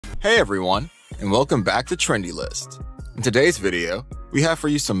Hey everyone, and welcome back to Trendy List. In today's video, we have for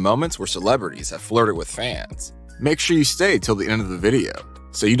you some moments where celebrities have flirted with fans. Make sure you stay till the end of the video,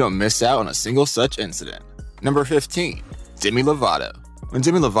 so you don't miss out on a single such incident. Number 15. Demi Lovato. When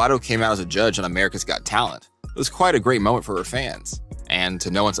Demi Lovato came out as a judge on America's Got Talent, it was quite a great moment for her fans. And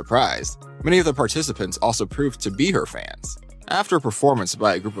to no one's surprise, many of the participants also proved to be her fans. After a performance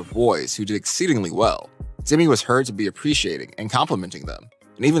by a group of boys who did exceedingly well, Demi was heard to be appreciating and complimenting them,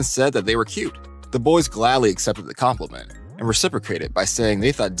 and even said that they were cute. The boys gladly accepted the compliment and reciprocated by saying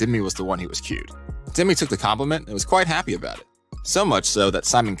they thought Demi was the one who was cute. Demi took the compliment and was quite happy about it. So much so that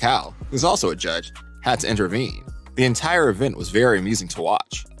Simon Cowell, who's also a judge, had to intervene. The entire event was very amusing to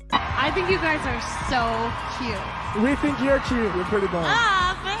watch. I think you guys are so cute. We think you're cute. You're pretty dumb.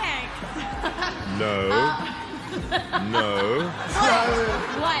 Ah, thanks. No. No.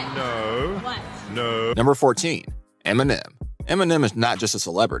 What? No. What? No. Number 14. Eminem. Eminem is not just a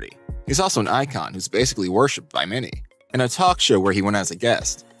celebrity. He's also an icon who's basically worshipped by many. In a talk show where he went as a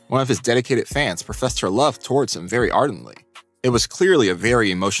guest, one of his dedicated fans professed her love towards him very ardently. It was clearly a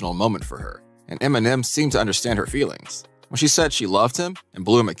very emotional moment for her, and Eminem seemed to understand her feelings. When she said she loved him and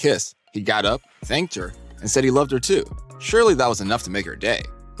blew him a kiss, he got up, thanked her, and said he loved her too. Surely that was enough to make her day.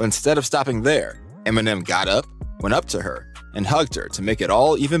 But instead of stopping there, Eminem got up, went up to her, and hugged her to make it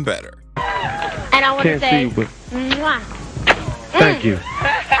all even better. And I want to say, mwah. Thank you.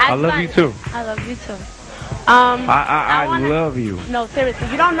 I love you too. I love you too. I love you. No, seriously,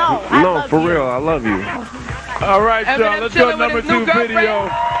 you don't know. No, for real, I love you. All right, y'all, let's go to number 2 video.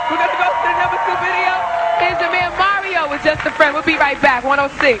 We're going to go to the number 2 video. Here's your man Mario with Just a Friend. We'll be right back,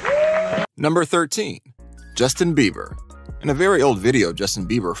 106. Number 13. Justin Bieber. In a very old video of Justin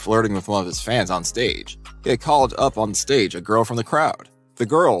Bieber flirting with one of his fans on stage, he had called up on stage a girl from the crowd. The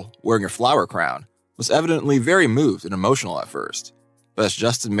girl, wearing a flower crown, was evidently very moved and emotional at first. But as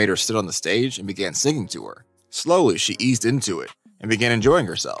Justin made her sit on the stage and began singing to her, slowly she eased into it and began enjoying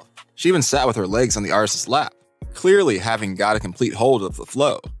herself. She even sat with her legs on the artist's lap, clearly having got a complete hold of the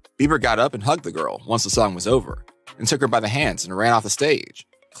flow. Bieber got up and hugged the girl once the song was over, and took her by the hands and ran off the stage.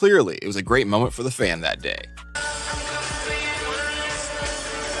 Clearly, it was a great moment for the fan that day.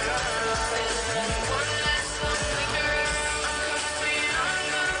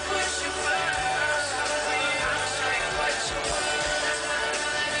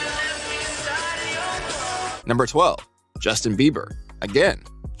 Number 12. Justin Bieber. Again,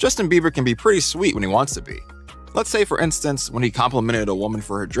 Justin Bieber can be pretty sweet when he wants to be. Let's say, for instance, when he complimented a woman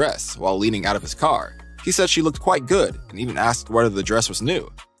for her dress while leaning out of his car. He said she looked quite good and even asked whether the dress was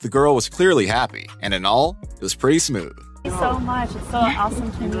new. The girl was clearly happy, and in all, it was pretty smooth. Thank you so much. It's so awesome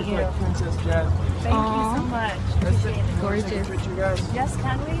to meet you. Princess Jazz. Thank you so much. Appreciate it. Gorgeous. With you guys. Yes,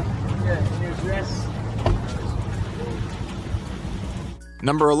 can we? Yeah, in your dress.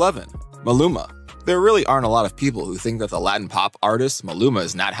 Number 11. Maluma. There really aren't a lot of people who think that the Latin pop artist Maluma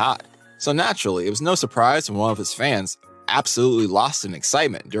is not hot. So naturally, it was no surprise when one of his fans absolutely lost in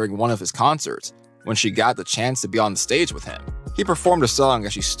excitement during one of his concerts when she got the chance to be on the stage with him. He performed a song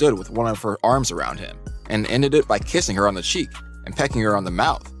as she stood with one of her arms around him, and ended it by kissing her on the cheek and pecking her on the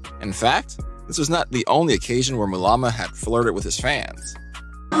mouth. In fact, this was not the only occasion where Maluma had flirted with his fans.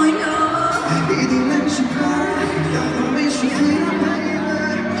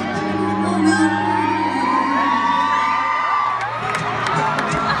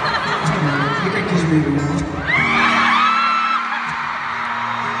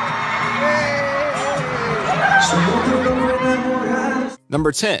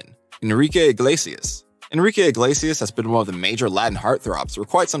 Number 10. Enrique Iglesias. Enrique Iglesias has been one of the major Latin heartthrobs for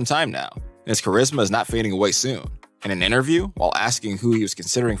quite some time now, and his charisma is not fading away soon. In an interview, while asking who he was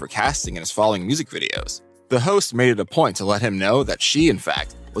considering for casting in his following music videos, the host made it a point to let him know that she, in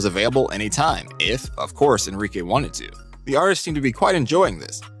fact, was available anytime if, of course, Enrique wanted to. The artist seemed to be quite enjoying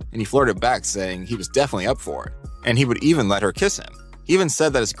this, and he flirted back saying he was definitely up for it, and he would even let her kiss him. He even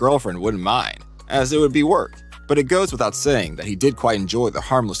said that his girlfriend wouldn't mind, as it would be work. But it goes without saying that he did quite enjoy the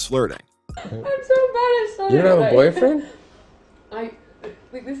harmless flirting. I'm so bad at starting. You don't have a boyfriend? Like,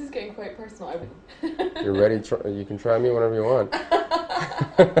 this is getting quite personal. You're ready, you can try me whenever you want.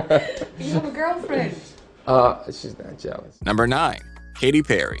 You have a girlfriend. She's not jealous. Number 9. Katy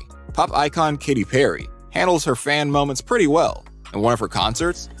Perry. Pop icon Katy Perry handles her fan moments pretty well. In one of her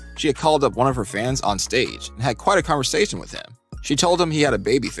concerts, she had called up one of her fans on stage and had quite a conversation with him. She told him he had a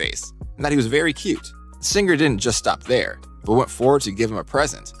baby face and that he was very cute. The singer didn't just stop there, but went forward to give him a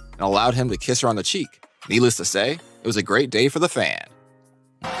present and allowed him to kiss her on the cheek. Needless to say, it was a great day for the fan.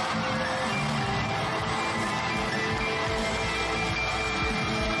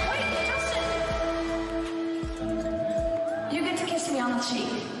 You get to kiss me on the cheek.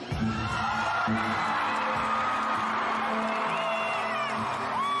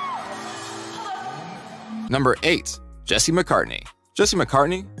 Number 8. Jesse McCartney. Jesse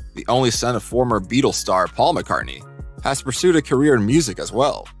McCartney, the only son of former Beatles star Paul McCartney, has pursued a career in music as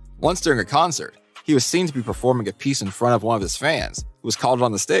well. Once during a concert, he was seen to be performing a piece in front of one of his fans, who was called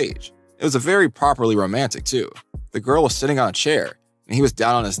on the stage. It was a very properly romantic too. The girl was sitting on a chair, and he was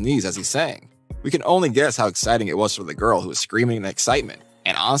down on his knees as he sang. We can only guess how exciting it was for the girl who was screaming in excitement,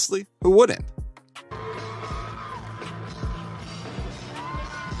 and honestly, who wouldn't?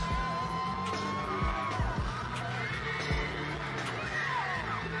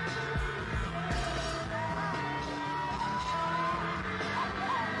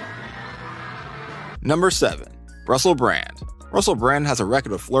 Number 7. Russell Brand. Russell Brand has a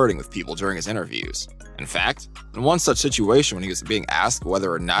record of flirting with people during his interviews. In fact, in one such situation when he was being asked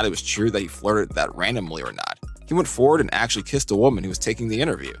whether or not it was true that he flirted that randomly or not, he went forward and actually kissed a woman who was taking the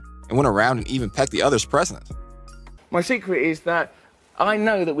interview, and went around and even pecked the others present. My secret is that I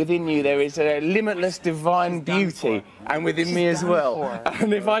know that within you there is a limitless divine beauty, and within me as well.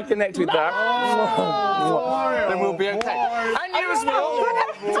 And if I connect with that, then we'll be okay. And you as well.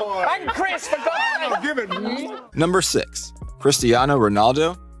 And Chris, for God's sake. Number 6. Cristiano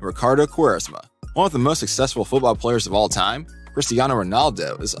Ronaldo and Ricardo Quaresma. One of the most successful football players of all time, Cristiano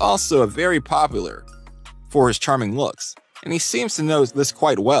Ronaldo is also very popular for his charming looks, and he seems to know this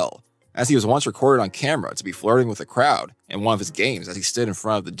quite well, as he was once recorded on camera to be flirting with a crowd in one of his games as he stood in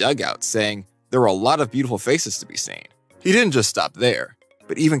front of the dugout saying there were a lot of beautiful faces to be seen. He didn't just stop there,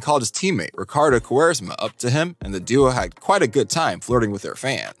 but even called his teammate Ricardo Quaresma up to him, and the duo had quite a good time flirting with their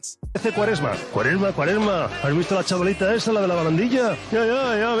fans. Quaresma, ¿has visto la chavalita esa, la de la barandilla?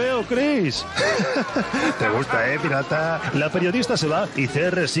 Ya veo, Chris. Te gusta, pirata? La periodista se va y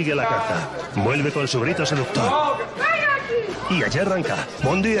CR sigue la caza. Vuelve con su grito seductor. Y allí arranca.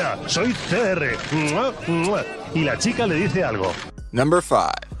 Buen día, soy CR. Y la chica le dice algo. Number 5.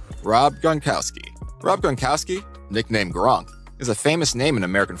 Rob Gronkowski. Rob Gronkowski, nicknamed Gronk, is a famous name in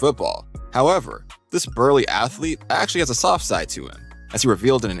American football. However, this burly athlete actually has a soft side to him, as he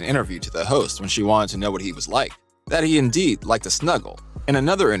revealed in an interview to the host when she wanted to know what he was like, that he indeed liked to snuggle. In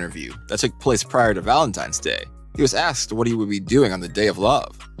another interview that took place prior to Valentine's Day, he was asked what he would be doing on the day of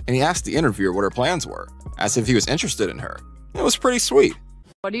love, and he asked the interviewer what her plans were, as if he was interested in her. It was pretty sweet.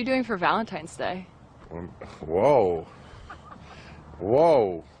 What are you doing for Valentine's Day? Whoa.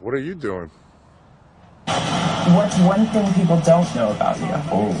 What are you doing? What's one thing people don't know about you?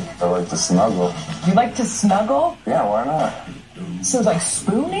 Oh, I like to snuggle. You like to snuggle? Yeah, why not? So like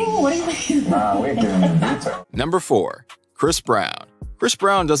spooning? What do you mean? Nah, we ain't getting into detail. Number 4. Chris Brown. Chris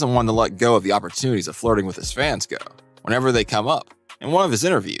Brown doesn't want to let go of the opportunities of flirting with his fans go, whenever they come up. In one of his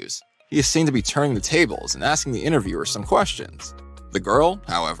interviews, he is seen to be turning the tables and asking the interviewer some questions. The girl,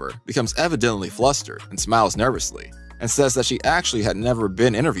 however, becomes evidently flustered and smiles nervously, and says that she actually had never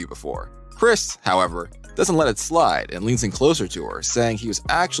been interviewed before. Chris, however, doesn't let it slide and leans in closer to her, saying he was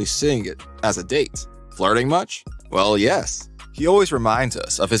actually seeing it as a date. Flirting much? Well, yes. He always reminds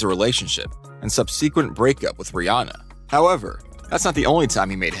us of his relationship and subsequent breakup with Rihanna. However, that's not the only time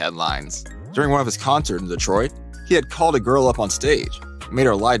he made headlines. During one of his concerts in Detroit, he had called a girl up on stage and made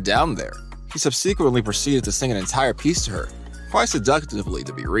her lie down there. He subsequently proceeded to sing an entire piece to her, quite seductively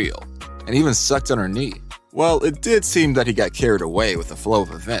to be real, and even sucked on her knee. Well, it did seem that he got carried away with the flow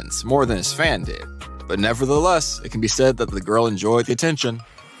of events more than his fan did, but nevertheless, it can be said that the girl enjoyed the attention.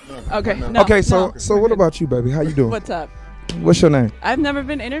 Okay, so what about you, baby? How you doing? What's up? What's your name? I've never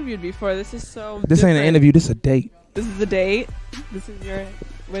been interviewed before. This is so This ain't an interview, this is a date. This is a date? This is your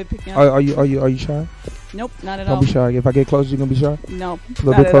way of picking up? Are you shy? Nope, not at all. Don't be shy. If I get closer, you gonna be shy? No, a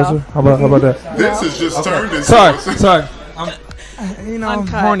little bit closer? How about that? This is just turned into Sorry. I'm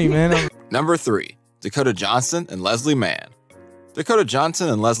horny, man. Number 3. Dakota Johnson and Leslie Mann. Dakota Johnson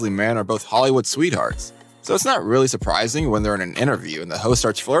and Leslie Mann are both Hollywood sweethearts, so it's not really surprising when they're in an interview and the host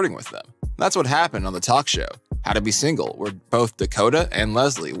starts flirting with them. That's what happened on the talk show, How to Be Single, where both Dakota and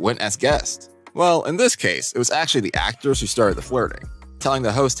Leslie went as guests. Well, in this case, it was actually the actors who started the flirting, telling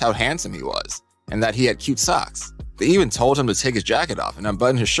the host how handsome he was, and that he had cute socks. They even told him to take his jacket off and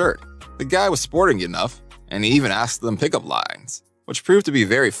unbutton his shirt. The guy was sporting enough, and he even asked them pickup lines, which proved to be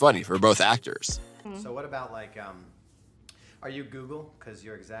very funny for both actors. So what about like, are you Google? Because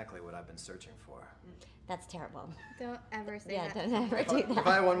you're exactly what I've been searching for. That's terrible. Don't ever say that. Yeah, don't ever do that. If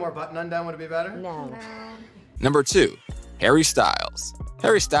I had one more button undone, would it be better? No. Number 2. Harry Styles.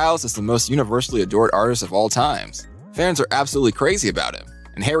 Harry Styles is the most universally adored artist of all times. Fans are absolutely crazy about him,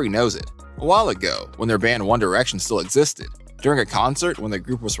 and Harry knows it. A while ago, when their band One Direction still existed, during a concert when the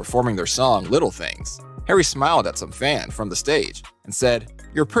group was performing their song Little Things, Harry smiled at some fan from the stage and said,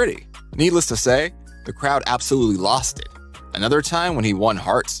 "You're pretty." Needless to say, the crowd absolutely lost it. Another time when he won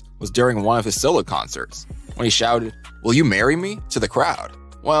hearts was during one of his solo concerts. when he shouted, "Will you marry me?" to the crowd.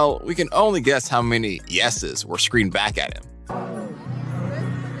 Well, we can only guess how many yeses were screamed back at him.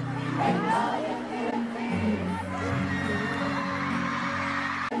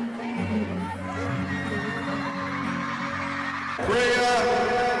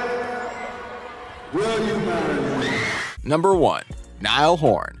 Number 1. Niall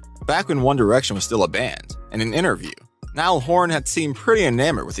Horan. Back when One Direction was still a band, in an interview, Niall Horan had seemed pretty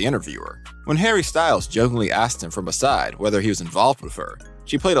enamored with the interviewer. When Harry Styles jokingly asked him from aside whether he was involved with her,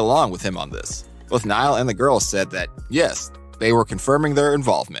 she played along with him on this. Both Niall and the girls said that, yes, they were confirming their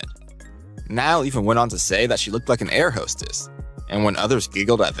involvement. Niall even went on to say that she looked like an air hostess, and when others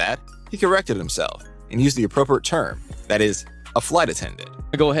giggled at that, he corrected himself and used the appropriate term, that is, a flight attendant.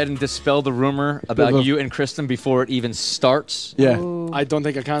 Go ahead and dispel the rumor about you and Kristen before it even starts. Yeah. I don't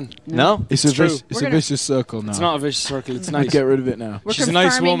think I can. No? It's a vicious circle now. It's not a vicious circle. It's nice. Get rid of it now. We're She's a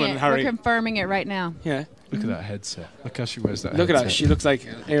nice woman, it. Harry. We're confirming it right now. Yeah. Look at that headset. Look how she wears that Look headset. at that. She looks like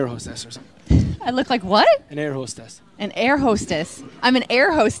an air hostess or something. I look like what? An air hostess. An air hostess. I'm an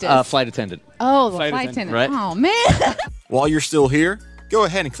air hostess. Flight attendant. Oh, the flight attendant. Right. Oh, man. While you're still here, go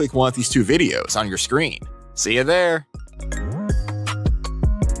ahead and click one of these 2 videos on your screen. See you there.